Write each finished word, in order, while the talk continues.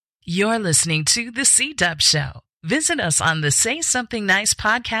You're listening to The C-Dubb Show. Visit us on the Say Something Nice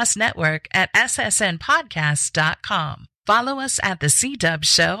podcast network at ssnpodcast.com. Follow us at The C-Dubb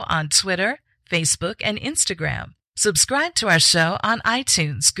Show on Twitter, Facebook, and Instagram. Subscribe to our show on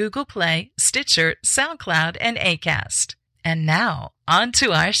iTunes, Google Play, Stitcher, SoundCloud, and Acast. And now, on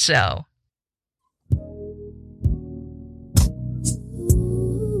to our show.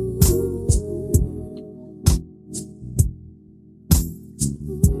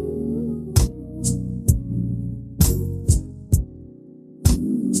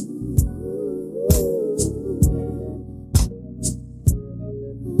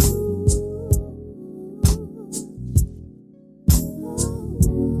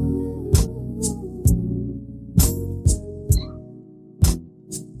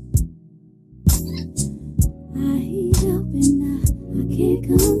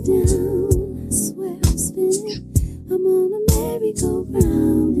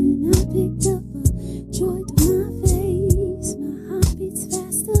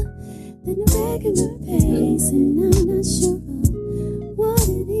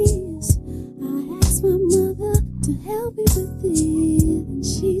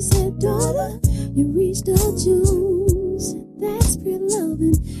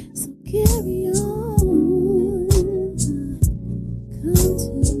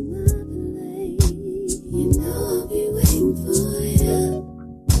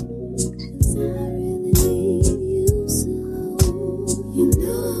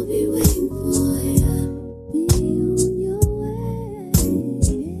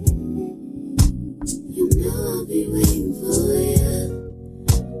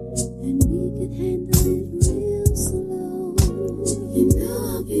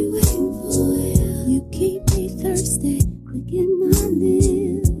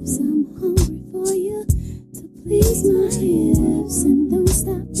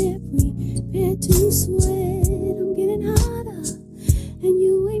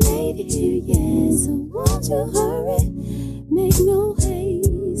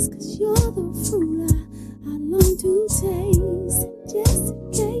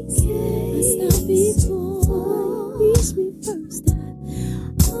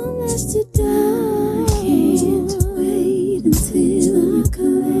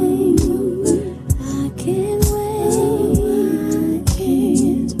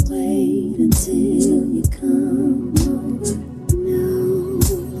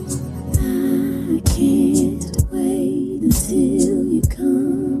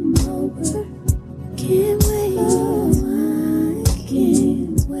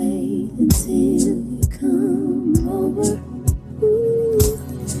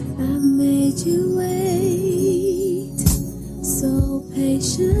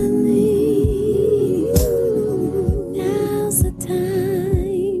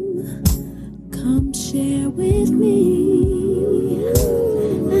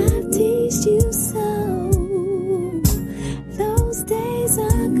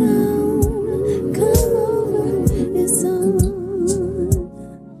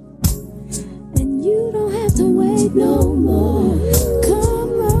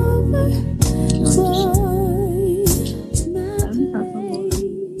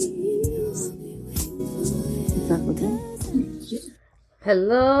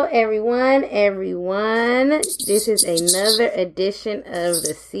 Hello, everyone. This is another edition of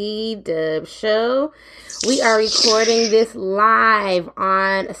the C-Dubb Show. We are recording this live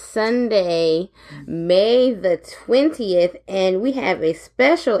on Sunday, May the 20th, and we have a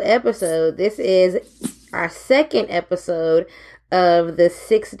special episode. This is our second episode of the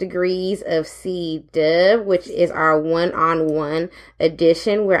 6 Degrees of C-Dubb, which is our one-on-one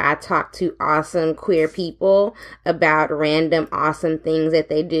edition where I talk to awesome queer people about random awesome things that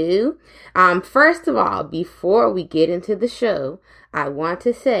they do. First of all, before we get into the show, I want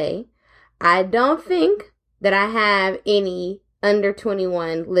to say I don't think that I have any under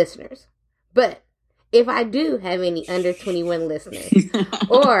 21 listeners, but if I do have any under 21 listeners,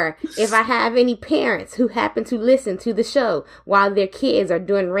 or if I have any parents who happen to listen to the show while their kids are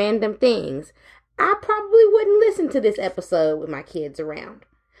doing random things, I probably wouldn't listen to this episode with my kids around.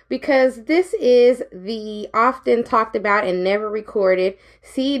 Because this is the often talked about and never recorded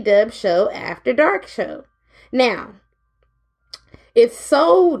C-Dubb Show After Dark show. Now, it's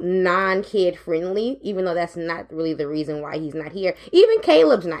so non-kid friendly, even though that's not really the reason why he's not here. Even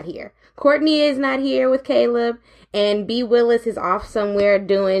Caleb's not here. Courtney is not here with Caleb, and B. Willis is off somewhere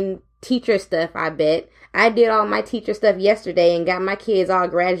doing teacher stuff, I bet. I did all my teacher stuff yesterday and got my kids all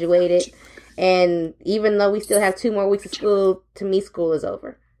graduated, and even though we still have 2 more weeks of school, to me, school is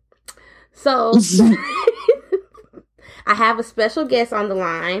over. So, I have a special guest on the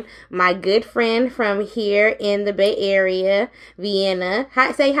line, my good friend from here in the Bay Area, Vienna.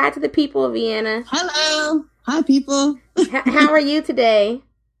 Hi, say hi to the people of Vienna. Hello. Hi, people. How are you today?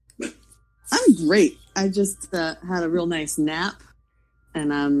 I'm great. I just had a real nice nap,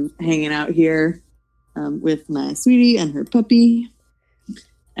 and I'm hanging out here with my sweetie and her puppy,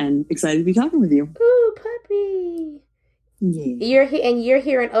 and excited to be talking with you. Ooh, puppy. Yeah. You're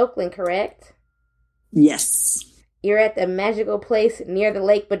here in Oakland, correct? Yes. You're at the magical place near the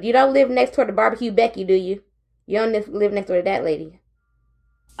lake, but you don't live next door to Barbecue Becky, do you? You don't live next door to that lady.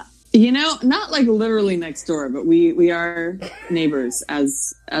 You know, not like literally next door, but we are neighbors,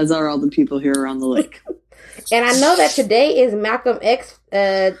 as are all the people here around the lake. And I know that today is the Malcolm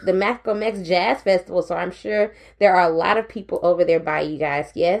X Jazz Festival, so I'm sure there are a lot of people over there by you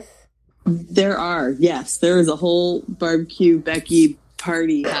guys, yes? There are, yes. There is a whole Barbecue Becky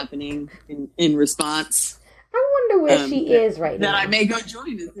party happening in response. I wonder where she is right now. That I may go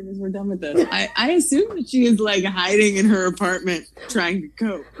join as soon as we're done with this. I assume that she is like hiding in her apartment trying to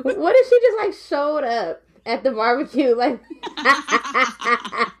cope. What if she just like showed up at the barbecue? Like,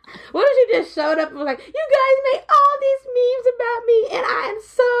 what if she just showed up and was like, "You guys made all these memes about me and I am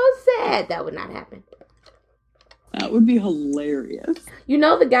so sad"? That would not happen. That would be hilarious. You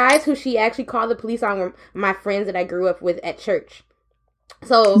know, the guys who she actually called the police on were my friends that I grew up with at church.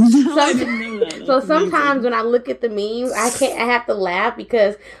 So, I didn't know that. So sometimes when I look at the memes, I have to laugh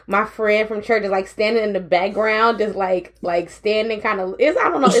because my friend from church is like standing in the background, just like standing kind of, I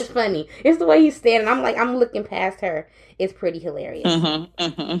don't know, it's funny. It's the way he's standing. I'm looking past her. It's pretty hilarious.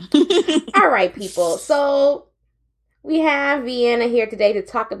 All right, people. So we have Vienna here today to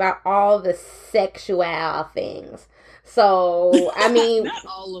talk about all the sexual things. So, I mean, not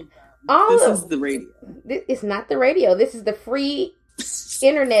all of them. This is the radio. It's not the radio. This is the free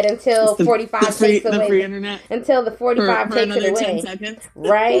internet until 45 takes away. The free internet. Until the 45 for takes it away. 10 seconds.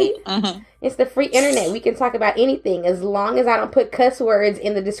 Right? It's the free internet. We can talk about anything as long as I don't put cuss words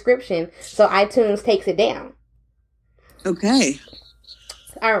in the description so iTunes takes it down. Okay.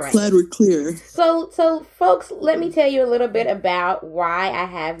 All right. Glad we're clear. So folks, let me tell you a little bit about why I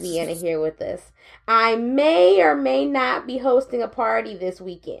have Vienna here with us. I may or may not be hosting a party this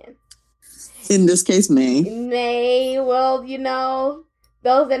weekend. In this case, well, you know,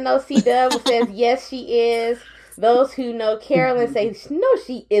 those that know C-Dubb says yes, she is. Those who know Carolyn say no,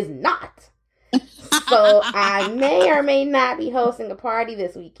 she is not. So I may or may not be hosting a party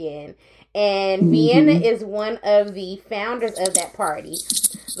this weekend. And Vienna is one of the founders of that party.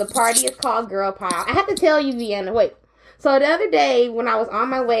 The party is called Girlpile. I have to tell you, Vienna, wait. So the other day when I was on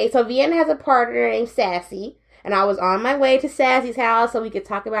my way, so Vienna has a partner named Sassy. And I was on my way to Sassy's house so we could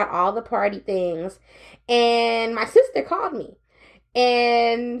talk about all the party things. And my sister called me.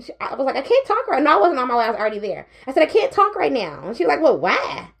 And I was like, I can't talk right now. No, I wasn't on my way. I was already there. I said, I can't talk right now. And she's like, well,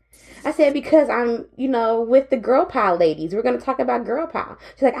 why? I said, because I'm, with the Girlpile ladies. We're going to talk about Girlpile.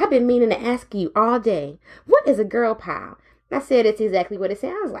 She's like, I've been meaning to ask you all day. What is a Girlpile? I said, it's exactly what it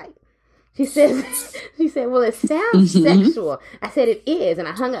sounds like. She said, well, it sounds sexual. I said, it is. And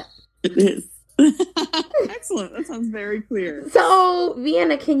I hung up. It is. Excellent. That sounds very clear. So,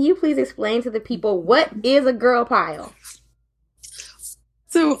 Vienna, can you please explain to the people what is a Girlpile?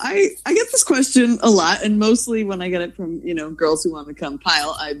 So I get this question a lot, and mostly when I get it from, girls who want to come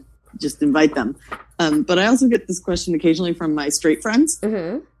pile, I just invite them. But I also get this question occasionally from my straight friends,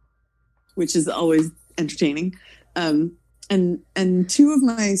 which is always entertaining. And two of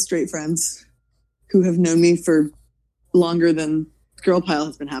my straight friends who have known me for longer than Girlpile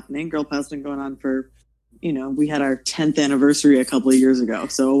has been happening. Girlpile's been going on for, we had our 10th anniversary a couple of years ago,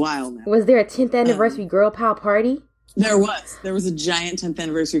 so a while now. Was there a 10th anniversary Girlpile party? There was a giant 10th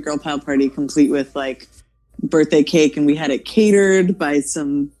anniversary Girlpile party, complete with like birthday cake, and we had it catered by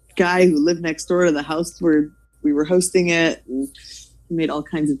some guy who lived next door to the house where we were hosting it, and made all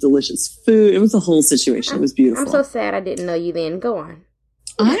kinds of delicious food. It was a whole situation. It was beautiful. I'm so sad I didn't know you then. Go on.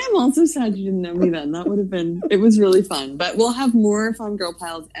 I am also sad you didn't know me then. It was really fun. But we'll have more fun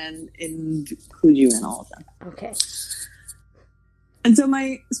Girlpiles and include you in all of them. Okay. And so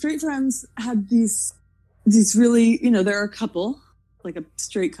my straight friends had these really, they're a couple, like a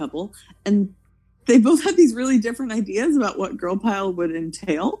straight couple, and they both had these really different ideas about what Girlpile would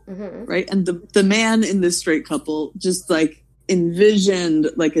entail, right? And the man in this straight couple just like envisioned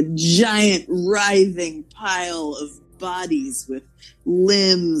like a giant writhing pile of bodies with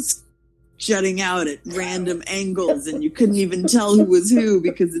limbs jutting out at random angles, and you couldn't even tell who was who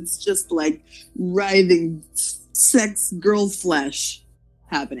because it's just like writhing sex girl flesh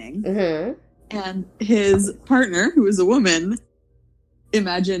happening. And his partner, who was a woman,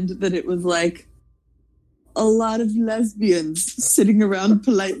 imagined that it was like a lot of lesbians sitting around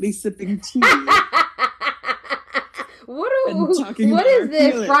politely sipping tea. What What is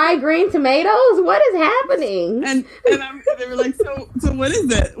this? feelings. Fried green tomatoes? What is happening? And they were like, so what is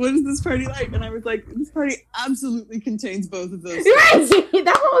it? What is this party like? And I was like, this party absolutely contains both of those things. Right.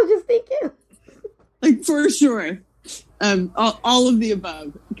 That's what I was just thinking. Like, for sure. All of the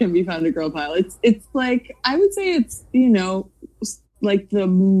above can be found at Girlpile. It's like, I would say it's, like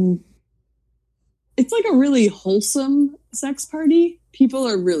it's like a really wholesome sex party. People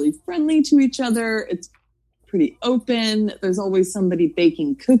are really friendly to each other. It's pretty open. There's always somebody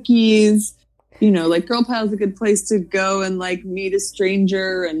baking cookies. Like Girlpile is a good place to go and like meet a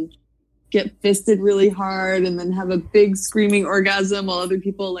stranger and get fisted really hard and then have a big screaming orgasm while other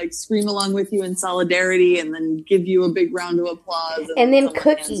people like scream along with you in solidarity and then give you a big round of applause. And then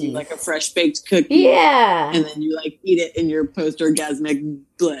cookies. Like a fresh baked cookie. Yeah. And then you like eat it in your post-orgasmic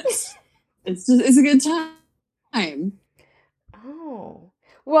bliss. It's a good time. Oh.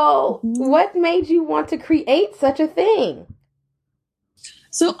 Well, what made you want to create such a thing?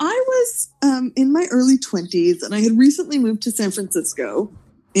 So I was in my early 20s and I had recently moved to San Francisco.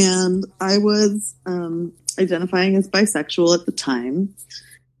 And I was identifying as bisexual at the time.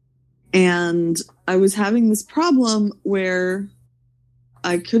 And I was having this problem where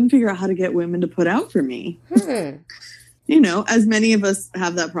I couldn't figure out how to get women to put out for me. As many of us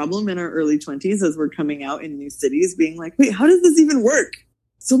have that problem in our early 20s as we're coming out in new cities, being like, wait, how does this even work?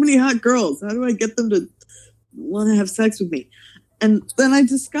 So many hot girls. How do I get them to want to have sex with me? And then I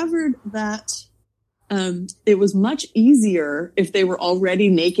discovered that it was much easier if they were already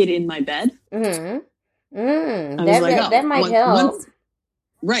naked in my bed. That might help.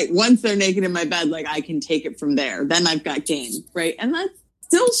 Once they're naked in my bed, like I can take it from there. Then I've got game, right? And that's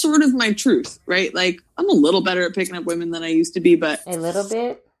still sort of my truth, right? Like I'm a little better at picking up women than I used to be, but a little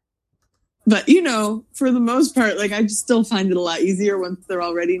bit. But for the most part, like I just still find it a lot easier once they're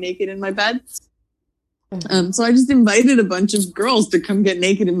already naked in my bed. So I just invited a bunch of girls to come get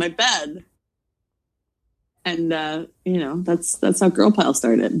naked in my bed. And, that's how Girlpile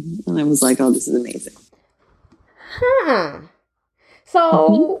started. And I was like, oh, this is amazing.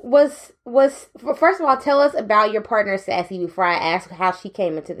 So was first of all, tell us about your partner, Sassy, before I ask how she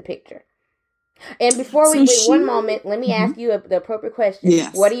came into the picture. And before we wait one moment, let me ask you the appropriate question.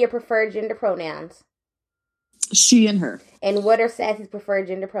 Yes. What are your preferred gender pronouns? She and her. And what are Sassy's preferred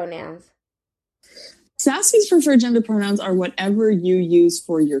gender pronouns? Sassy's preferred gender pronouns are whatever you use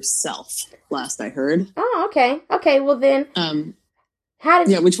for yourself, last I heard. Oh, okay. Okay, well then,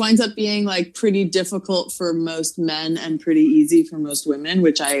 which winds up being like pretty difficult for most men and pretty easy for most women,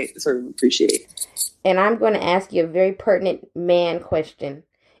 which I sort of appreciate. And I'm going to ask you a very pertinent man question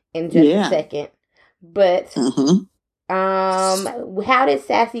in just a second. But, how did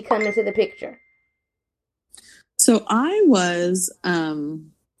Sassy come into the picture? So I was,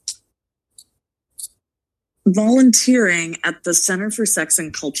 volunteering at the Center for Sex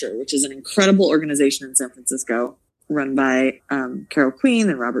and Culture, which is an incredible organization in San Francisco run by Carol Queen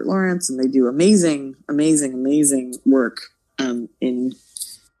and Robert Lawrence. And they do amazing, amazing, amazing work in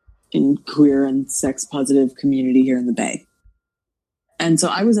queer and sex positive community here in the Bay. And so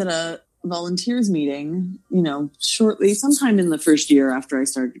I was at a volunteers meeting, shortly, sometime in the first year after I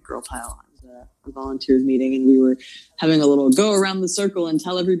started Girlpile. A volunteers meeting, and we were having a little go around the circle and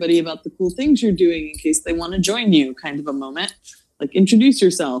tell everybody about the cool things you're doing in case they want to join you, kind of a moment, like introduce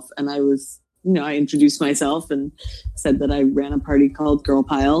yourself. And I was, I introduced myself and said that I ran a party called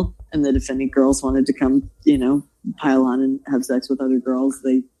Girlpile, and that if any girls wanted to come, pile on and have sex with other girls,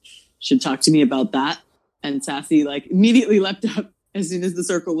 they should talk to me about that. And Sassy like immediately leapt up as soon as the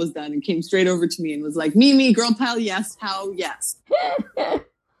circle was done and came straight over to me and was like, me, Girlpile, yes, how, yes.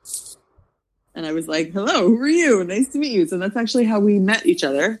 And I was like, hello, who are you? Nice to meet you. So that's actually how we met each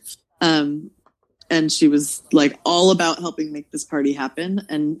other. And she was like all about helping make this party happen.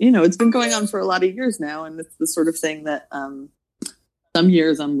 And, it's been going on for a lot of years now. And it's the sort of thing that some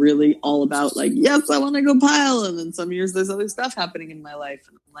years I'm really all about like, yes, I want to go pile. And then some years there's other stuff happening in my life.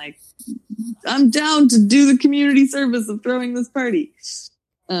 And I'm like, I'm down to do the community service of throwing this party.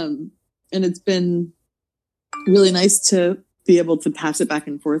 And it's been really nice to be able to pass it back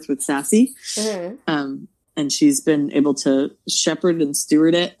and forth with Sassy. And she's been able to shepherd and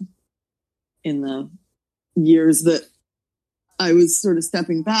steward it in the years that I was sort of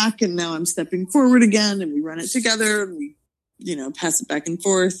stepping back, and now I'm stepping forward again, and we run it together, and we, pass it back and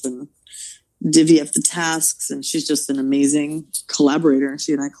forth and divvy up the tasks. And she's just an amazing collaborator.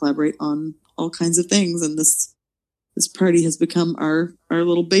 She and I collaborate on all kinds of things. And this party has become our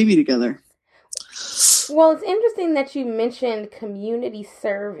little baby together. Well, it's interesting that you mentioned community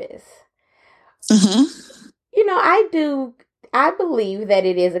service. Uh-huh. I believe that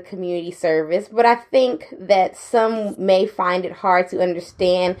it is a community service, but I think that some may find it hard to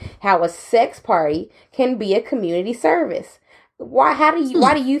understand how a sex party can be a community service. Why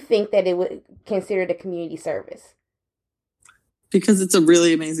do you think that it would considered a community service? Because it's a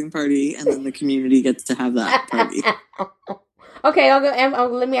really amazing party, and then the community gets to have that party. Okay,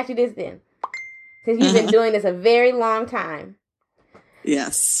 let me ask you this then. Since you've been doing this a very long time.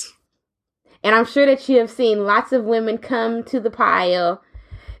 Yes. And I'm sure that you have seen lots of women come to the pile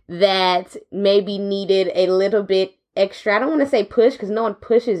that maybe needed a little bit extra. I don't want to say push, because no one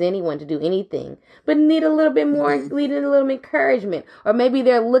pushes anyone to do anything, but need a little bit more, needed a little encouragement. Or maybe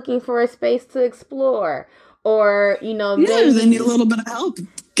they're looking for a space to explore. Or, maybe they need a little bit of help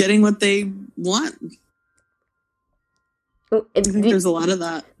getting what they want. I think there's a lot of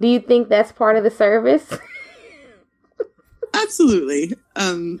that. Do you think that's part of the service? Absolutely.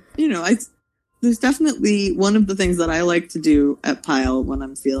 There's definitely one of the things that I like to do at Pile when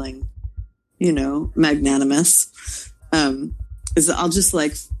I'm feeling, magnanimous, is that I'll just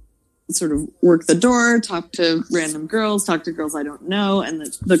sort of work the door, talk to random girls, talk to girls I don't know. And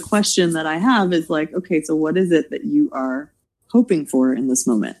the question that I have is okay, so what is it that you are hoping for in this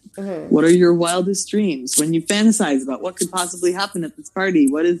moment? Mm-hmm. What are your wildest dreams? When you fantasize about what could possibly happen at this party,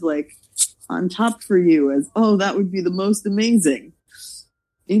 what is on top for you as, oh, that would be the most amazing,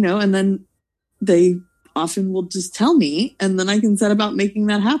 and then they often will just tell me, and then I can set about making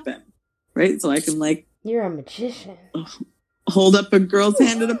that happen. Right. So I can you're a magician. Hold up a girl's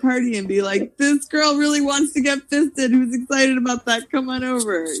hand at a party and be like, this girl really wants to get fisted. Who's excited about that? Come on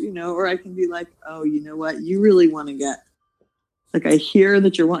over, or I can be like, oh, you know what? You really want to get, I hear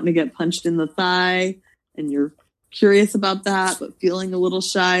that you're wanting to get punched in the thigh and you're curious about that, but feeling a little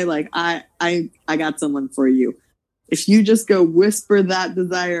shy. I got someone for you. If you just go whisper that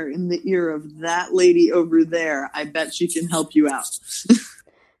desire in the ear of that lady over there, I bet she can help you out.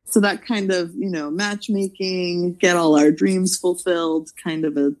 So that kind of, matchmaking, get all our dreams fulfilled kind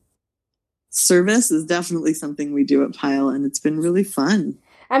of a service is definitely something we do at Pile, and it's been really fun.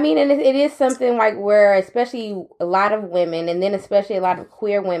 I mean, and it is something where especially a lot of women, and then especially a lot of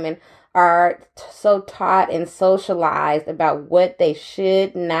queer women, are so taught and socialized about what they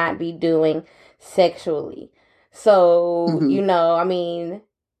should not be doing sexually. So,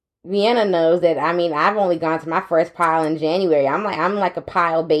 Vienna knows that, I've only gone to my first Pile in January. I'm like a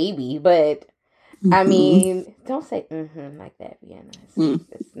Pile baby, but don't say like that, Vienna.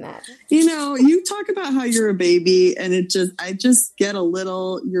 It's not. You talk about how you're a baby, and I just get a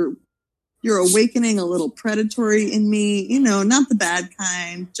little, you're awakening a little predatory in me, not the bad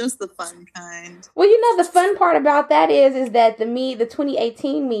kind, just the fun kind. Well, the fun part about that is that the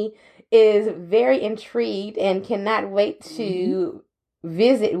 2018 me is very intrigued and cannot wait to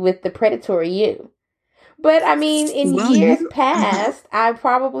visit with the predatory you. But in years past, I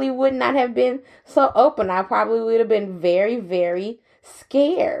probably would not have been so open. I probably would have been very, very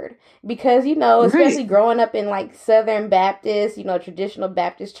scared because, especially growing up in Southern Baptist, traditional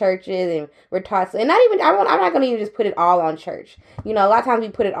Baptist churches, and we're taught, and I'm not going to even just put it all on church. A lot of times we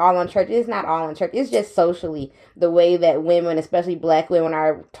put it all on church. It's not all on church. It's just socially the way that women, especially Black women,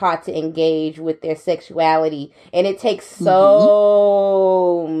 are taught to engage with their sexuality. And it takes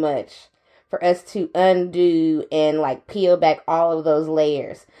so much for us to undo and peel back all of those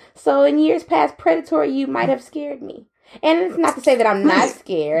layers. So in years past, predatory you might have scared me. And it's not to say that I'm not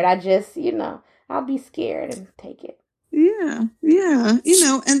scared. I just, I'll be scared and take it. Yeah.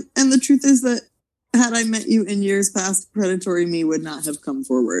 And the truth is that had I met you in years past, predatory me would not have come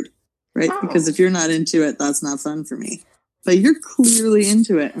forward, right? Oh. Because if you're not into it, that's not fun for me. But you're clearly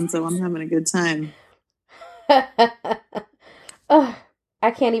into it, and so I'm having a good time.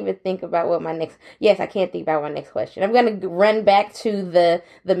 I can't even think about what my next... Yes, I can't think about my next question. I'm going to run back to the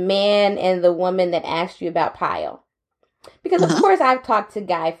man and the woman that asked you about Pile. Because, of course, I've talked to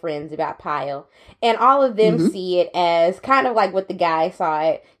guy friends about Pile, and all of them see it as kind of like what the guy saw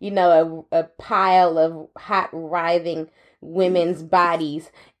it, a pile of hot, writhing women's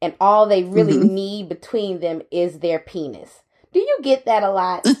bodies, and all they really need between them is their penis. Do you get that a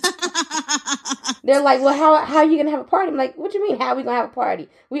lot? They're like, well, how are you going to have a party? I'm like, what do you mean, how are we going to have a party?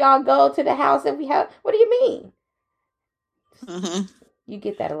 We all go to the house and we have... What do you mean? You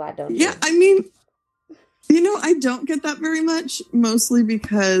get that a lot, don't you? Yeah, I don't get that very much, mostly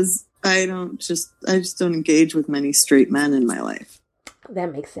because I just don't engage with many straight men in my life.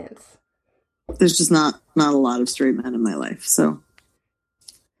 That makes sense. There's just not a lot of straight men in my life. So,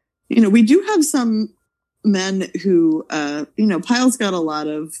 we do have some men who, Pile's got a lot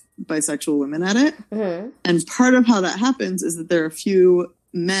of bisexual women at it. And part of how that happens is that there are a few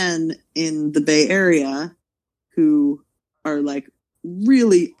men in the Bay Area who are like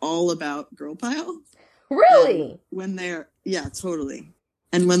really all about Girlpile. Really? When they're, yeah, totally.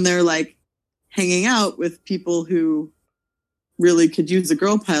 And when they're like hanging out with people who really could use a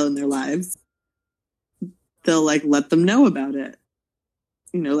Girlpile in their lives, they'll like let them know about it.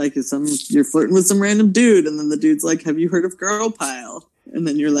 You know, like you're flirting with some random dude, and then the dude's like, "Have you heard of Girlpile?" And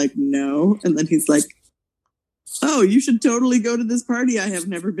then you're like, "No." And then he's like, "Oh, you should totally go to this party I have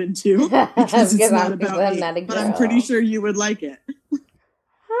never been to because it's not about me, but I'm pretty sure you would like it."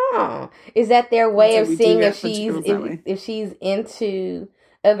 Huh. Is that their way of seeing if she's into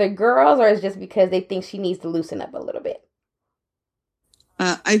other girls, or is it just because they think she needs to loosen up a little bit?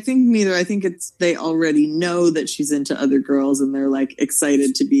 I think neither. I think they already know that she's into other girls, and they're like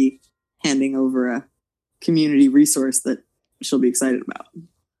excited to be handing over a community resource that she'll be excited about.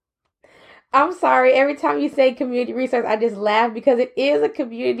 I'm sorry. Every time you say community resource, I just laugh because it is a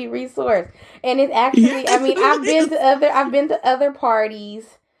community resource, and it's actually. I mean, I've been to other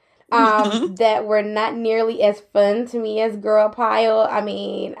parties that were not nearly as fun to me as Girlpile. I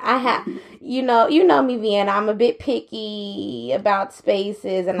mean, I have, you know me, Vienna. I'm a bit picky about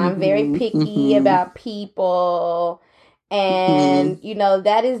spaces, and I'm very picky about people. And, you know,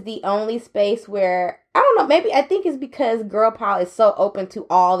 that is the only space where, I don't know, maybe I think it's because Girlpile is so open to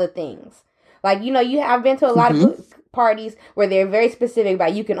all the things. Like, you know, I've been to a lot of parties where they're very specific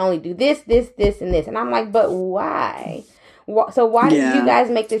about you can only do this, this, this, and this. And I'm like, but why? So why did you guys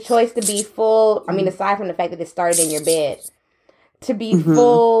make the choice to be full, I mean, aside from the fact that it started in your bed, to be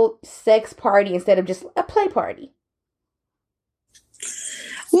full sex party instead of just a play party?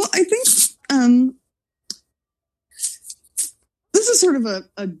 Well, I think this is sort of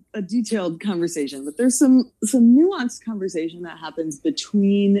a detailed conversation, but there's some nuanced conversation that happens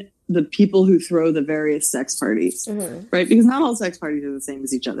between the people who throw the various sex parties, right? Because not all sex parties are the same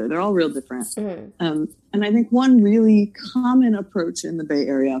as each other. They're all real different. And I think one really common approach in the Bay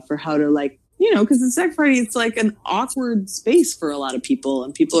Area for how to, like, you know, because the sex party, it's like an awkward space for a lot of people,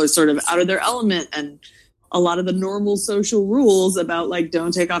 and people are sort of out of their element, and a lot of the normal social rules about, like,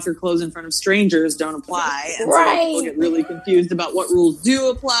 don't take off your clothes in front of strangers don't apply. And so people get really confused about what rules do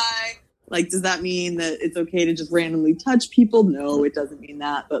apply. Like, does that mean that it's okay to just randomly touch people? No, it doesn't mean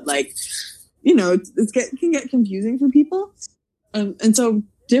that. But, like, you know, it can get confusing for people. And so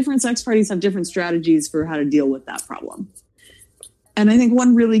different sex parties have different strategies for how to deal with that problem. And I think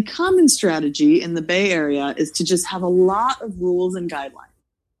one really common strategy in the Bay Area is to just have a lot of rules and guidelines.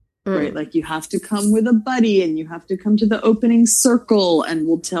 Right? Like, you have to come with a buddy, and you have to come to the opening circle, and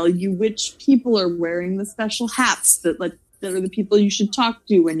we'll tell you which people are wearing the special hats that are the people you should talk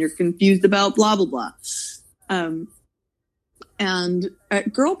to when you're confused about blah, blah, blah. And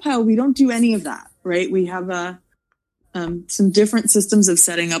at Girlpile, we don't do any of that, right? We have some different systems of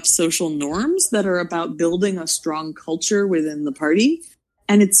setting up social norms that are about building a strong culture within the party.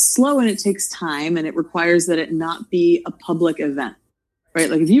 And it's slow, and it takes time, and it requires that it not be a public event, right?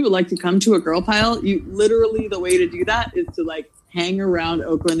 Like, if you would like to come to a Girlpile, the way to do that is to, like, hang around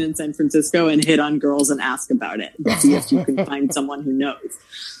Oakland and San Francisco and hit on girls and ask about it and see if you can find someone who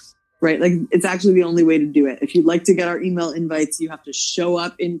knows, right? Like, it's actually the only way to do it. If you'd like to get our email invites, you have to show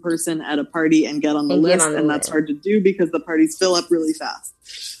up in person at a party and get on the list. And that's hard to do because the parties fill up really fast.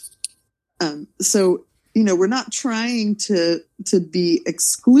 So, you know, we're not trying to be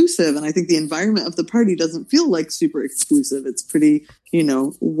exclusive. And I think the environment of the party doesn't feel like super exclusive. It's pretty, you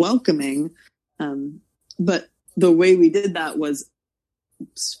know, welcoming. But the way we did that was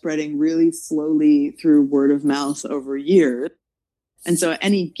spreading really slowly through word of mouth over years. And so at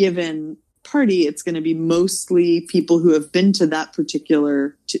any given party, it's going to be mostly people who have been to that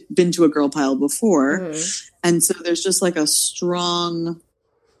been to a Girlpile before. And so there's just like a strong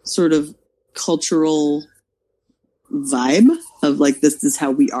sort of cultural vibe of, like, this is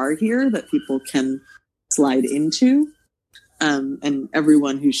how we are here, that people can slide into. And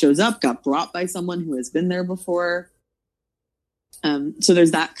everyone who shows up got brought by someone who has been there before. So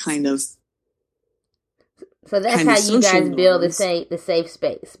there's that kind of. So that's how you guys build the safe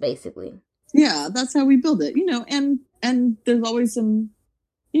space, basically. Yeah, that's how we build it, you know, and there's always some,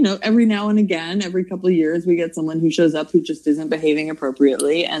 you know, every now and again, every couple of years, we get someone who shows up who just isn't behaving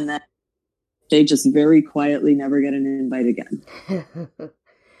appropriately, and then they just very quietly never get an invite again.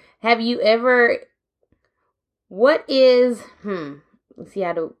 Have you ever, let's see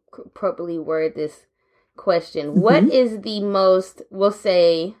how to appropriately word this question. What is the most, we'll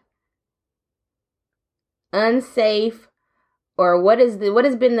say, unsafe, or what has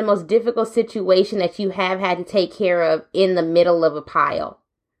been the most difficult situation that you have had to take care of in the middle of a pile?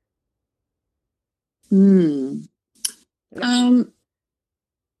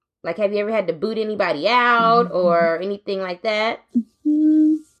 Like, have you ever had to boot anybody out or anything like that? I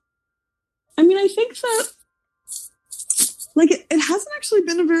mean, I think that, like, it hasn't actually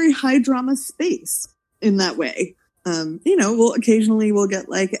been a very high drama space in that way. You know, we'll get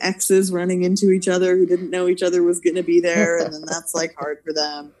like exes running into each other who didn't know each other was going to be there. And then that's like hard for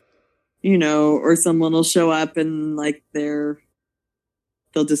them, you know, or someone will show up and like they'll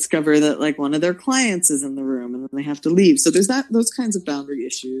discover that like one of their clients is in the room and then they have to leave. So there's those kinds of boundary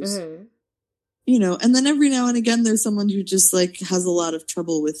issues, you know, and then every now and again, there's someone who just like has a lot of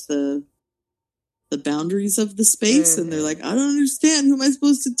trouble with the boundaries of the space. And they're like, I don't understand. Who am I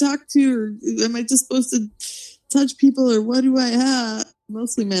supposed to talk to? Or am I just supposed to touch people, or what do I have?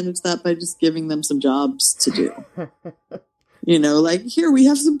 Mostly manage that by just giving them some jobs to do. You know, like, here, we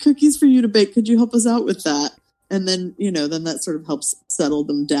have some cookies for you to bake. Could you help us out with that? And then, you know, then that sort of helps settle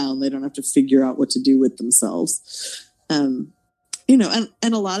them down. They don't have to figure out what to do with themselves. You know,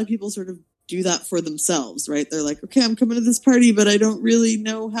 and a lot of people sort of do that for themselves, right? They're like, okay, I'm coming to this party, but I don't really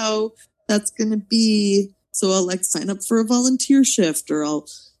know how that's going to be. So I'll like sign up for a volunteer shift, or I'll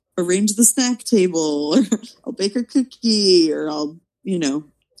arrange the snack table, or I'll bake a cookie, or I'll, you know,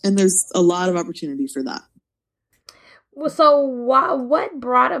 and there's a lot of opportunity for that. Well, so what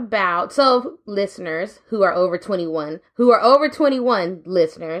brought about, so listeners who are over 21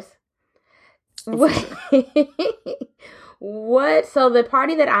 listeners, what, so the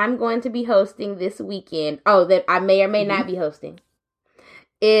party that I'm going to be hosting this weekend, that I may or may not be hosting,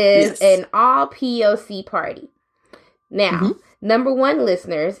 is an all POC party. Now, number one,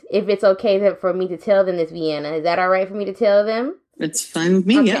 listeners, if it's okay for me to tell them this, Vienna, is that all right for me to tell them? It's fine with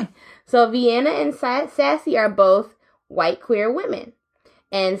me, okay. Yeah. So Vienna and Sassy are both white queer women.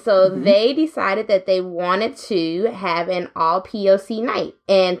 And so they decided that they wanted to have an all POC night.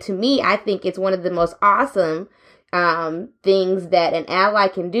 And to me, I think it's one of the most awesome things that an ally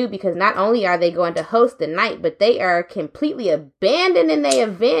can do, because not only are they going to host the night, but they are completely abandoning the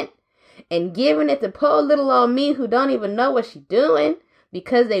event and giving it to poor little old me who don't even know what she's doing,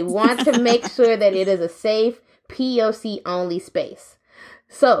 because they want to make sure that it is a safe POC only space.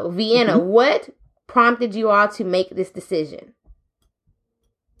 So, Vienna, what prompted you all to make this decision?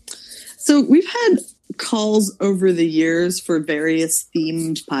 So we've had calls over the years for various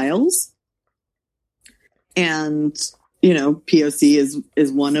themed piles. And, you know, POC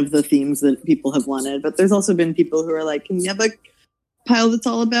is one of the themes that people have wanted. But there's also been people who are like, can we have a pile that's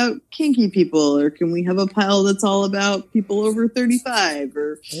all about kinky people? Or can we have a pile that's all about people over 35?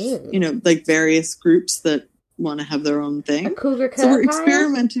 Or, you know, like various groups that want to have their own thing. A cougar cut so we're pile?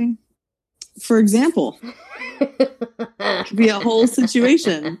 Experimenting. For example, it could be a whole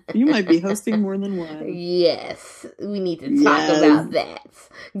situation. You might be hosting more than one. Yes, we need to talk about that.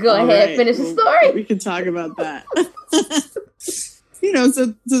 Go ahead, finish the story. We can talk about that. You know,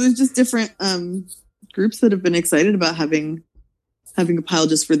 so there's just different groups that have been excited about having a pile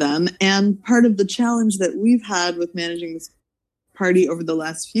just for them. And part of the challenge that we've had with managing this party over the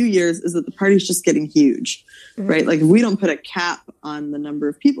last few years is that the party's just getting huge, right? Like, if we don't put a cap on the number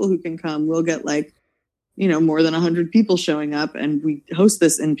of people who can come, we'll get like, you know, more than 100 people showing up, and we host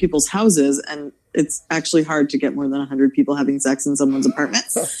this in people's houses, and it's actually hard to get more than 100 people having sex in someone's apartment.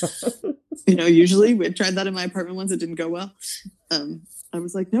 You know, usually we tried that in my apartment once. It didn't go well. I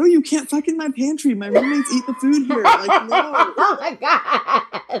was like, no, you can't fuck in my pantry. My roommates eat the food here. Like, no. Oh my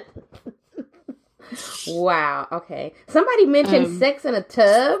God. Wow. Okay. Somebody mentioned sex in a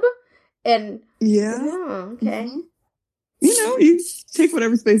tub, and okay. You know, you take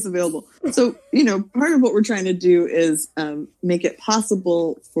whatever space available. So, you know, part of what we're trying to do is make it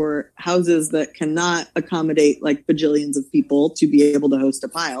possible for houses that cannot accommodate like bajillions of people to be able to host a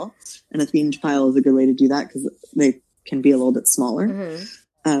pile, and a themed pile is a good way to do that because they can be a little bit smaller.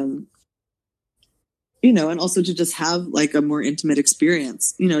 You know, and also to just have like a more intimate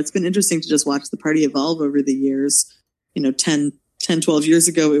experience. You know, it's been interesting to just watch the party evolve over the years. You know, 10, 12 years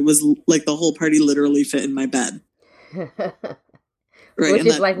ago, it was like the whole party literally fit in my bed. Right. Which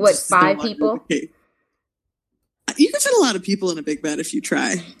is like, what, 5 people? You can fit a lot of people in a big bed if you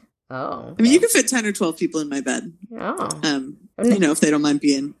try. Oh. Okay. I mean, you can fit 10 or 12 people in my bed. Oh. You know, if they don't mind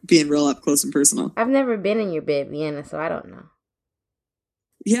being real up close and personal. I've never been in your bed, Vienna, so I don't know.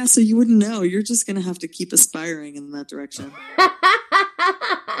 Yeah, so you wouldn't know. You're just going to have to keep aspiring in that direction.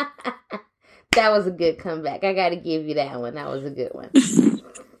 That was a good comeback. I got to give you that one. That was a good one.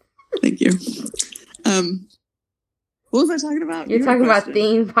 Thank you. What was I talking about? You're talking about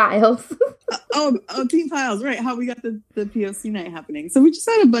theme piles. Theme piles, right. How we got the POC night happening. So we just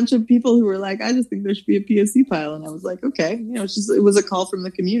had a bunch of people who were like, I just think there should be a POC pile. And I was like, okay. You know, it was a call from the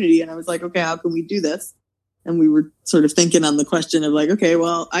community. And I was like, okay, how can we do this? And we were sort of thinking on the question of like, okay,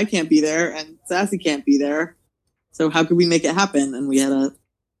 well, I can't be there and Sassy can't be there. So how could we make it happen? And we had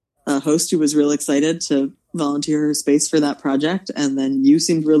a host who was real excited to volunteer her space for that project. And then you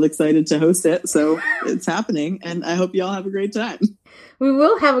seemed real excited to host it. So it's happening. And I hope you all have a great time. We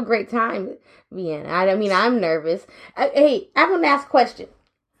will have a great time, Vienna. I mean, I'm nervous. Hey, I want to ask a question.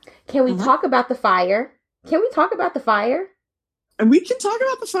 Can we talk about the fire? Can we talk about the fire? And we can talk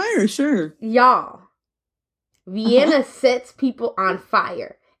about the fire, sure. Y'all, Vienna sets people on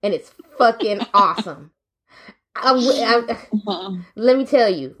fire, and it's fucking awesome. Let me tell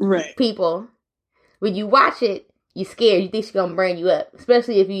you, people, when you watch it, you're scared. You think she's gonna burn you up,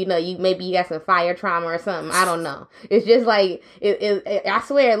 especially if you maybe you got some fire trauma or something. I don't know. It's just like I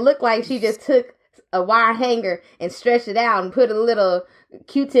swear, it looked like she just took a wire hanger and stretched it out and put a little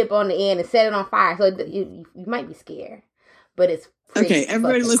Q-tip on the end and set it on fire. So you might be scared, but it's okay.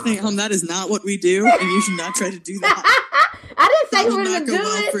 Everybody listening at home, that is not what we do, and you should not try to do that. I didn't say for them to do it.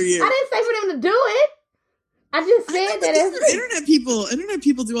 I didn't say for them to do it. I just said that internet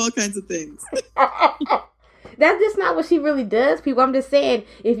people do all kinds of things. That's just not what she really does, people. I'm just saying,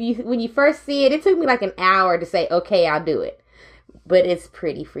 when you first see it, it took me like an hour to say, okay, I'll do it. But it's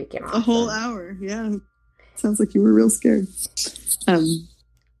pretty freaking awesome. A whole hour, yeah. Sounds like you were real scared.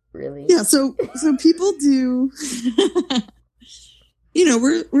 Really? Yeah, so people do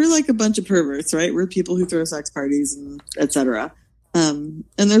we're like a bunch of perverts, right? We're people who throw sex parties and etc. And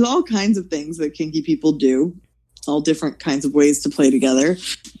there's all kinds of things that kinky people do, all different kinds of ways to play together.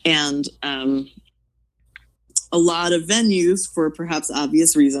 And a lot of venues, for perhaps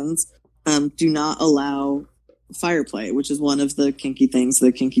obvious reasons, do not allow fire play, which is one of the kinky things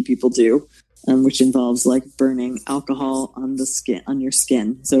that kinky people do, which involves like burning alcohol on your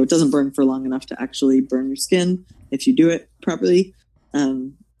skin. So it doesn't burn for long enough to actually burn your skin if you do it properly.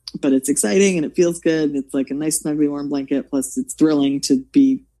 But it's exciting and it feels good. It's like a nice snuggly warm blanket. Plus it's thrilling to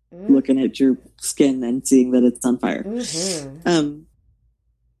be looking at your skin and seeing that it's on fire. Mm-hmm.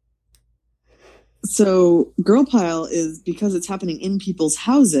 So Girlpile is, because it's happening in people's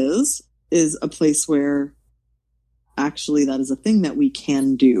houses, is a place where actually that is a thing that we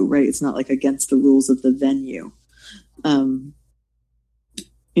can do, right? It's not like against the rules of the venue. And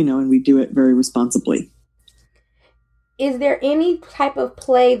we do it very responsibly. Is there any type of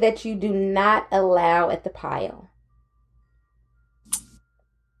play that you do not allow at the pile?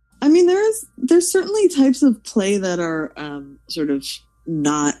 I mean, there's certainly types of play that are sort of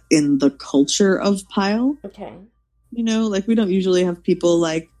not in the culture of pile. Okay. Like we don't usually have people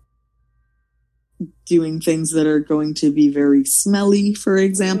like doing things that are going to be very smelly, for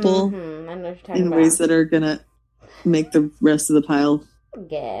example. Mm-hmm. I know what you're talking in about. ways that are gonna make the rest of the pile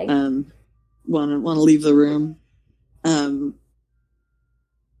gag. Want to leave the room.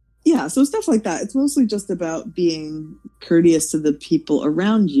 Yeah, so stuff like that. It's mostly just about being courteous to the people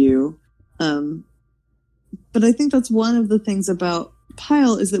around you. But I think that's one of the things about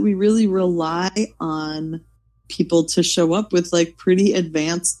Pile is that we really rely on people to show up with like pretty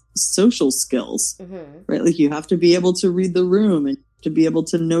advanced social skills, right? Like you have to be able to read the room and to be able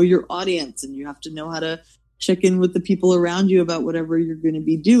to know your audience, and you have to know how to check in with the people around you about whatever you're going to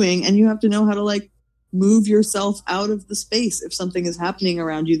be doing. And you have to know how to like move yourself out of the space if something is happening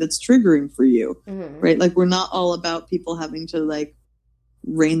around you that's triggering for you, right? Like we're not all about people having to like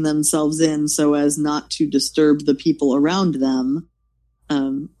rein themselves in so as not to disturb the people around them.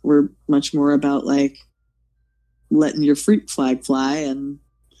 We're much more about like letting your freak flag fly and,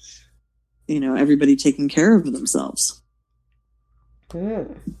 everybody taking care of themselves.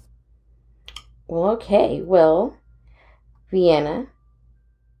 Well, okay. Well, Vienna,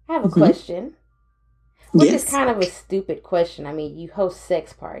 I have a question. Which is kind of a stupid question. I mean, you host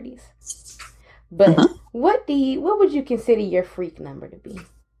sex parties. But what would you consider your freak number to be?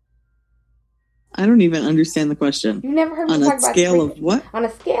 I don't even understand the question. You've never heard me talk about on a scale of what? On a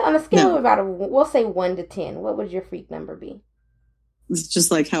scale of about we'll say 1 to 10. What would your freak number be? It's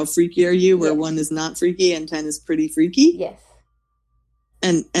just like how freaky are you, where 1 is not freaky and 10 is pretty freaky? Yes.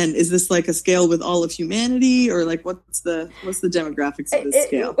 And is this like a scale with all of humanity, or like what's the demographics of this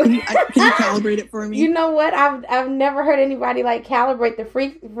scale? Can you calibrate it for me? You know what? I've never heard anybody like calibrate the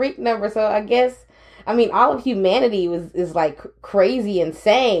freak number. So I guess all of humanity is like crazy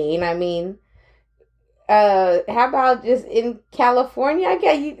insane. I mean, how about just in California? I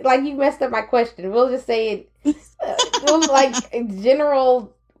guess you messed up my question. We'll just say it like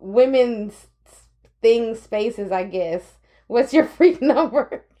general women's spaces, I guess. What's your freak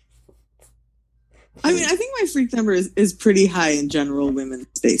number? I mean, I think my freak number is pretty high in general women's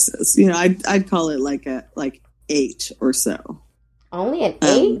spaces. I'd call it like 8 or so. Only an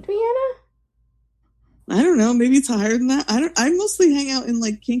 8, Vienna? I don't know. Maybe it's higher than that. I mostly hang out in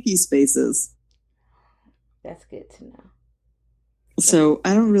like kinky spaces. That's good to know. So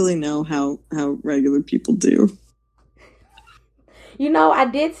I don't really know how regular people do. You know, I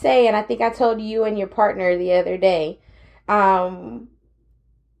did say, and I think I told you and your partner the other day,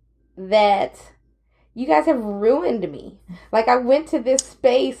 that you guys have ruined me. Like, I went to this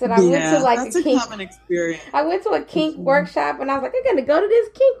space and I went to like that's a kink, common experience. I went to a kink workshop and I was like, I'm gonna go to this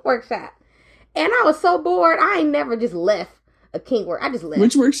kink workshop. And I was so bored, I ain't never just left a kink work. I just left.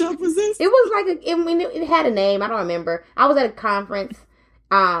 Which workshop was this? It was like it had a name. I don't remember. I was at a conference.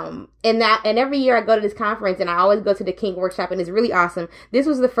 And every year I go to this conference and I always go to the kink workshop and it's really awesome. This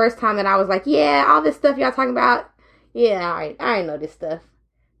was the first time that I was like, yeah, all this stuff y'all talking about. Yeah, all right. I know this stuff.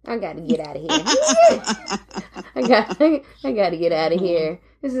 I got to get out of here. I got to get out of here.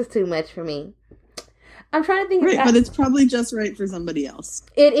 This is too much for me. I'm trying to think. Right, but it's probably just right for somebody else.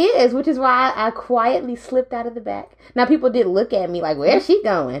 It is, which is why I quietly slipped out of the back. Now, people did look at me like, where's she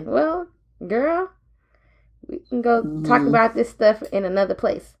going? Well, girl, we can go talk about this stuff in another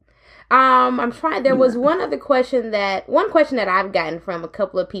place. I'm trying. There was one question that I've gotten from a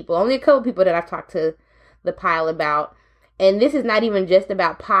couple of people, only a couple of people that I've talked to the Pile about. And this is not even just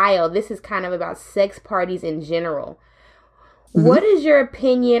about Pile. This is kind of about sex parties in general. Mm-hmm. What is your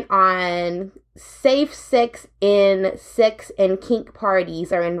opinion on safe sex in sex and kink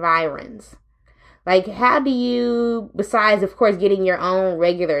parties or environs? Like, how do you, besides, of course, getting your own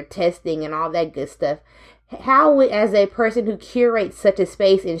regular testing and all that good stuff, how, as a person who curates such a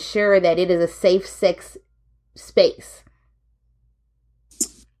space, ensure that it is a safe sex space?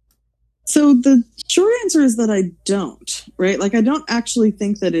 So the short answer is that I don't, right? Like, I don't actually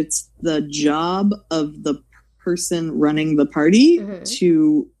think that it's the job of the person running the party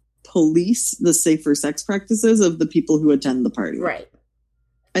to police the safer sex practices of the people who attend the party. Right.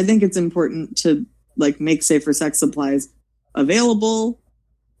 I think it's important to, like, make safer sex supplies available.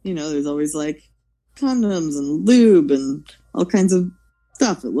 You know, there's always, like, condoms and lube and all kinds of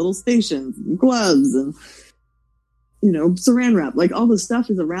stuff at little stations and gloves and, you know, saran wrap. Like, all the stuff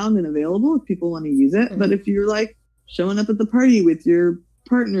is around and available if people want to use it. Mm-hmm. But if you're, like, showing up at the party with your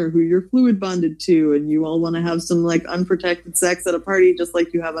partner who you're fluid bonded to and you all want to have some, like, unprotected sex at a party just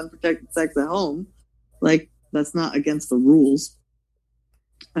like you have unprotected sex at home, like, that's not against the rules.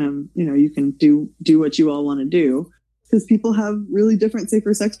 You know, you can do what you all want to do, because people have really different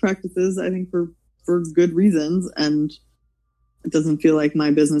safer sex practices, I think, for good reasons, and it doesn't feel like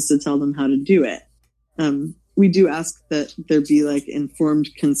my business to tell them how to do it. We do ask that there be, like, informed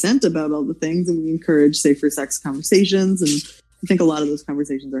consent about all the things, and we encourage safer sex conversations, and I think a lot of those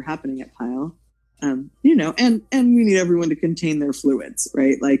conversations are happening at Pile. You know, and we need everyone to contain their fluids,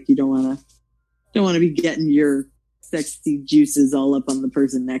 right? Like, you don't want to be getting your sexy juices all up on the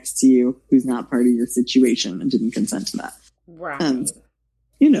person next to you who's not part of your situation and didn't consent to that. Right.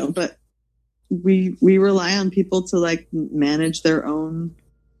 You know, but we rely on people to, like, manage their own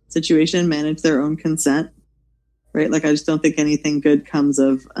situation, manage their own consent, right? Like, I just don't think anything good comes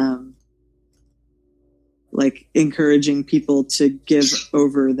of, like, encouraging people to give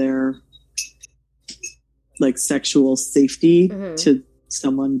over their, like, sexual safety to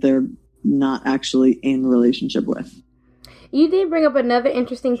someone they're not actually in relationship with. You did bring up another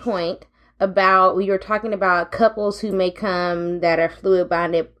interesting point about, we were talking about couples who may come that are fluid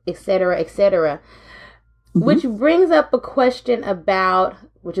bonded, etc., which brings up a question about,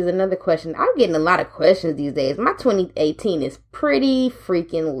 which is another question. I'm getting a lot of questions these days. My 2018 is pretty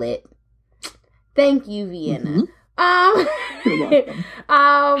freaking lit. Thank you, Vienna. You're welcome.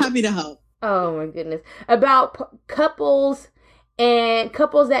 Happy to help. Oh my goodness. About couples and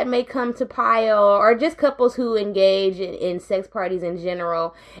couples that may come to Pile, or just couples who engage in sex parties in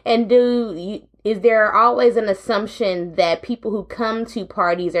general. And is there always an assumption that people who come to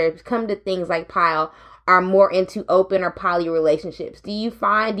parties or come to things like Pile are more into open or poly relationships? Do you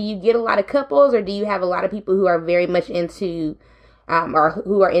get a lot of couples, or do you have a lot of people who are very much into or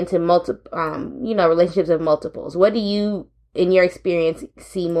who are into relationships of multiples? What do you, in your experience,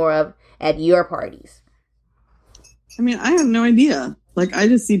 see more of at your parties? I mean, I have no idea. Like, I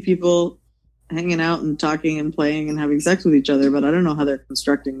just see people hanging out and talking and playing and having sex with each other, but I don't know how they're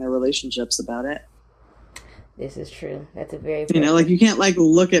constructing their relationships about it. This is true. That's a very... You know, like, you can't, like,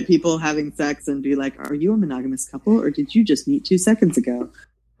 look at people having sex and be like, are you a monogamous couple, or did you just meet 2 seconds ago?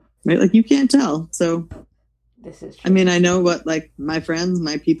 Right? Like, you can't tell. So, this is true. I mean, I know what, like, my friends,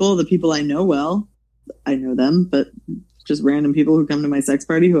 my people, the people I know well, I know them, but just random people who come to my sex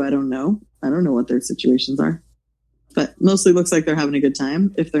party who I don't know what their situations are. But mostly looks like they're having a good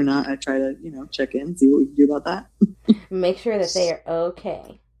time. If they're not, I try to, you know, check in, see what we can do about that. Make sure that they are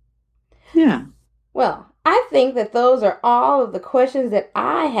okay. Yeah. Well, I think that those are all of the questions that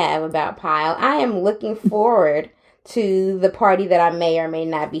I have about Pile. I am looking forward to the party that I may or may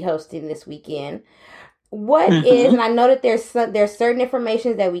not be hosting this weekend. What is, and I know that there's certain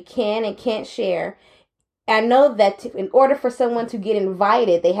information that we can and can't share. I know that in order for someone to get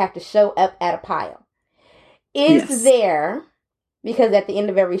invited, they have to show up at a Pile. Is there, because at the end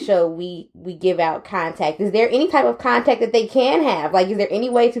of every show, we give out contact. Is there any type of contact that they can have? Like, is there any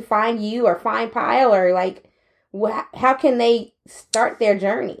way to find you or find Pile, or like, how can they start their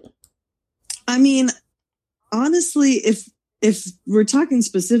journey? I mean, honestly, if we're talking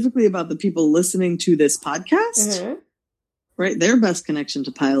specifically about the people listening to this podcast, right, their best connection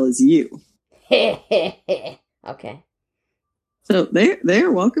to Pile is you. Okay. So they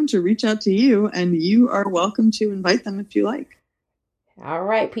are welcome to reach out to you, and you are welcome to invite them if you like. All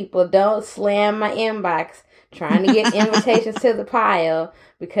right, people, don't slam my inbox trying to get invitations to the Pile,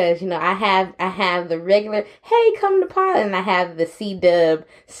 because I have the regular, hey, come to Pile, and I have the C-Dubb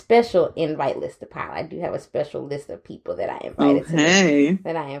special invite list to Pile. I do have a special list of people that I invited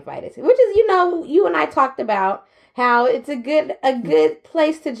to. Which is, you and I talked about how it's a good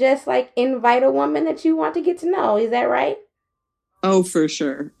place to just like invite a woman that you want to get to know. Is that right? Oh, for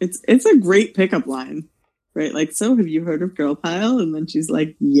sure. It's a great pickup line, right? Like, so have you heard of Girlpile? And then she's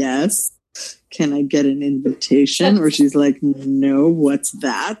like, yes. Can I get an invitation? Or she's like, no, what's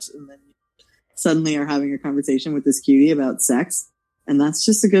that? And then you suddenly are having a conversation with this cutie about sex. And that's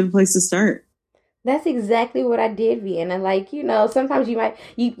just a good place to start. That's exactly what I did, Vienna. Like, sometimes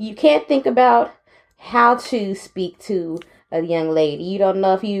you can't think about how to speak to a young lady. You don't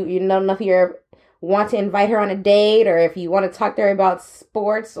know if you don't know if you want to invite her on a date, or if you want to talk to her about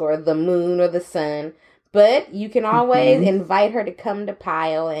sports or the moon or the sun. But you can always invite her to come to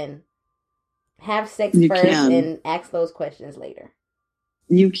Pile and have sex first and ask those questions later.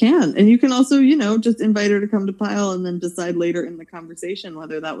 You can. And you can also, just invite her to come to Pile and then decide later in the conversation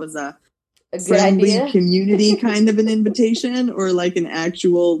whether that was a friendly community kind of an invitation, or like an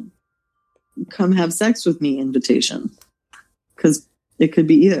actual come have sex with me invitation. Because it could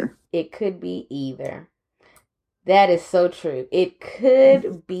be either. It could be either. That is so true. It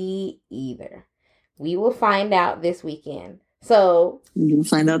could be either. We will find out this weekend. So you'll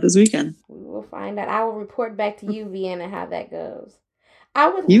find out this weekend. We will find out. I will report back to you, Vienna, how that goes.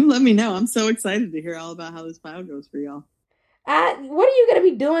 You let me know. I'm so excited to hear all about how this Pile goes for y'all. What are you going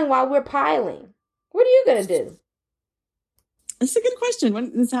to be doing while we're piling? What are you going to do? That's a good question.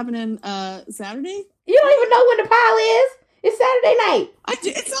 When this happening Saturday? You don't even know when the Pile is. It's Saturday night.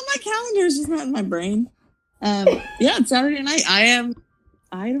 It's on my calendar. It's just not in my brain. Yeah, it's Saturday night. I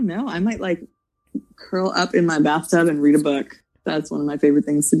don't know. I might like curl up in my bathtub and read a book. That's one of my favorite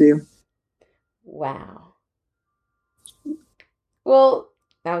things to do. Wow. Well,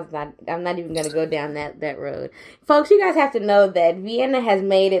 I'm not even going to go down that road. Folks, you guys have to know that Vienna has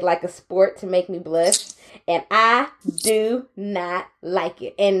made it like a sport to make me blush. And I do not like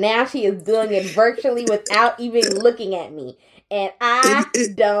it. And now she is doing it virtually without even looking at me. And I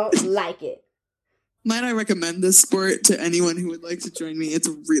don't like it. Might I recommend this sport to anyone who would like to join me? It's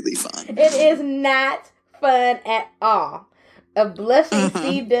really fun. It is not fun at all. A blushing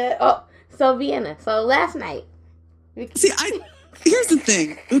C-Dubb. Oh, so Vienna. So last night. See, here's the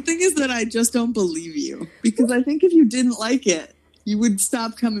thing. The thing is that I just don't believe you. Because I think if you didn't like it, you would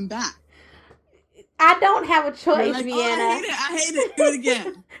stop coming back. I don't have a choice, like, Vienna. Oh, I hate it. Do it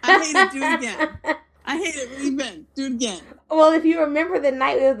again. I hate it. Do it again. I hate it. Where you been? Do it again. Well, if you remember the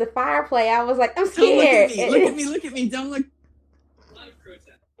night with the fire play, I was like, I'm scared. Look at me. Don't look.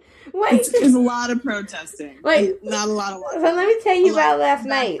 Wait. There's a lot of protesting. Wait. Not a lot of. So let me tell you about last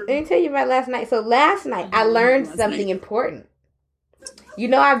night. So last night, I learned something important.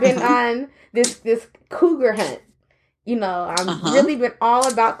 I've been on this cougar hunt. I've really been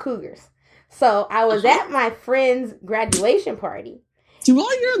all about cougars. So I was at my friend's graduation party. Do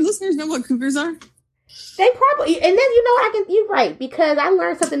all your listeners know what cougars are? They probably, and then you're right, because I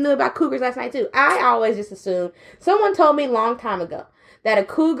learned something new about cougars last night too. I always just assumed, someone told me a long time ago that a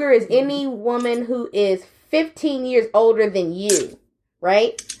cougar is any woman who is 15 years older than you,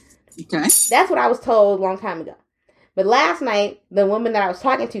 right? Okay. That's what I was told a long time ago. But last night, the woman that I was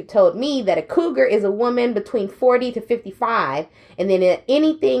talking to told me that a cougar is a woman between 40 to 55, and then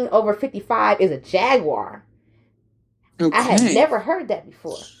anything over 55 is a jaguar. Okay. I had never heard that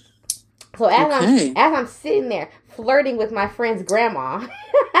before. So as I'm sitting there flirting with my friend's grandma,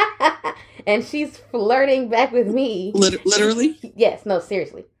 and she's flirting back with me. Literally? Yes. No,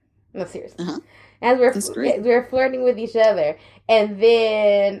 seriously. As we're flirting with each other. And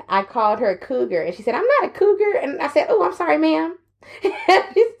then I called her a cougar. And she said, I'm not a cougar. And I said, oh, I'm sorry, ma'am.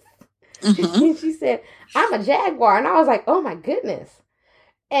 And she said, I'm a Jaguar. And I was like, oh my goodness.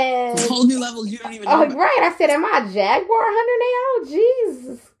 And a whole new level you don't even know. Oh, right. I said, am I a Jaguar hunter now?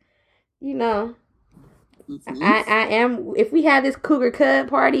 Jesus. You know, I am. If we had this Cougar Cub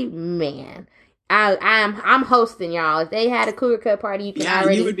party, man, I'm hosting, y'all. If they had a Cougar Cub party, you can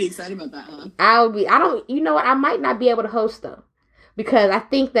already. You would be excited about that, huh? I would be. I don't. You know what? I might not be able to host though, because I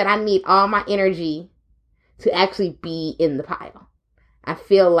think that I need all my energy to actually be in the pile. I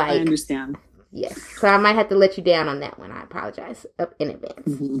feel like I understand. Yes, so I might have to let you down on that one. I apologize up in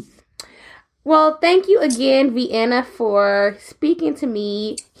advance. Well, thank you again, Vienna, for speaking to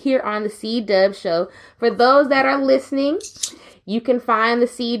me here on the C-Dubb Show. For those that are listening, you can find the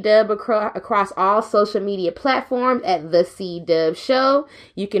C-Dubb across all social media platforms at The C-Dubb Show.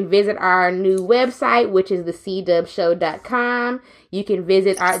 You can visit our new website, which is thecdubbshow.com. You can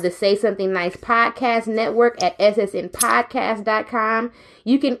visit the Say Something Nice podcast network at ssnpodcast.com.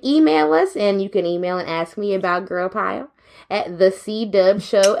 You can email us, and you can email and ask me about Girlpile at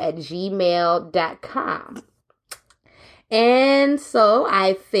thecdubbshow@gmail.com. And so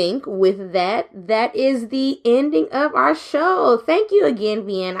I think with that is the ending of our show. Thank you again,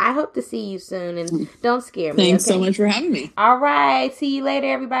 Vienna. I hope to see you soon, and don't scare me. Thanks so much for having me. All right. See you later,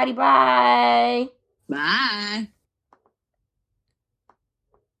 everybody. Bye. Bye.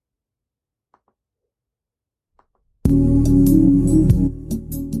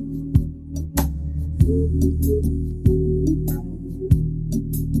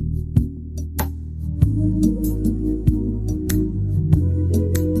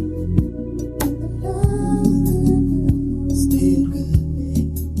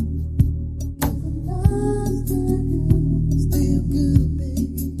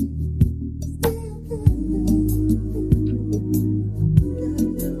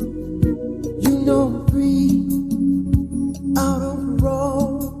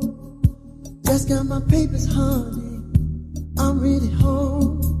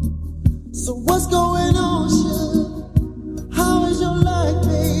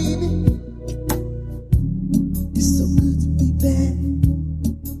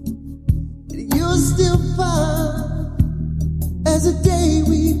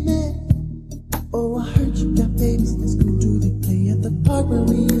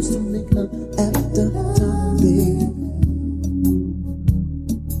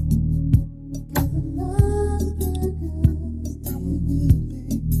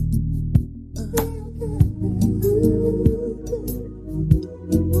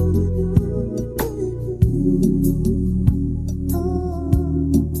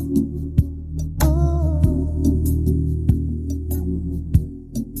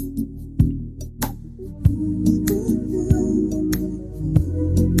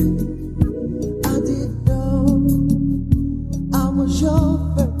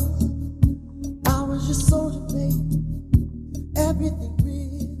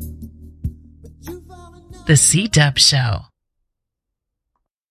 The C-Dubb Show.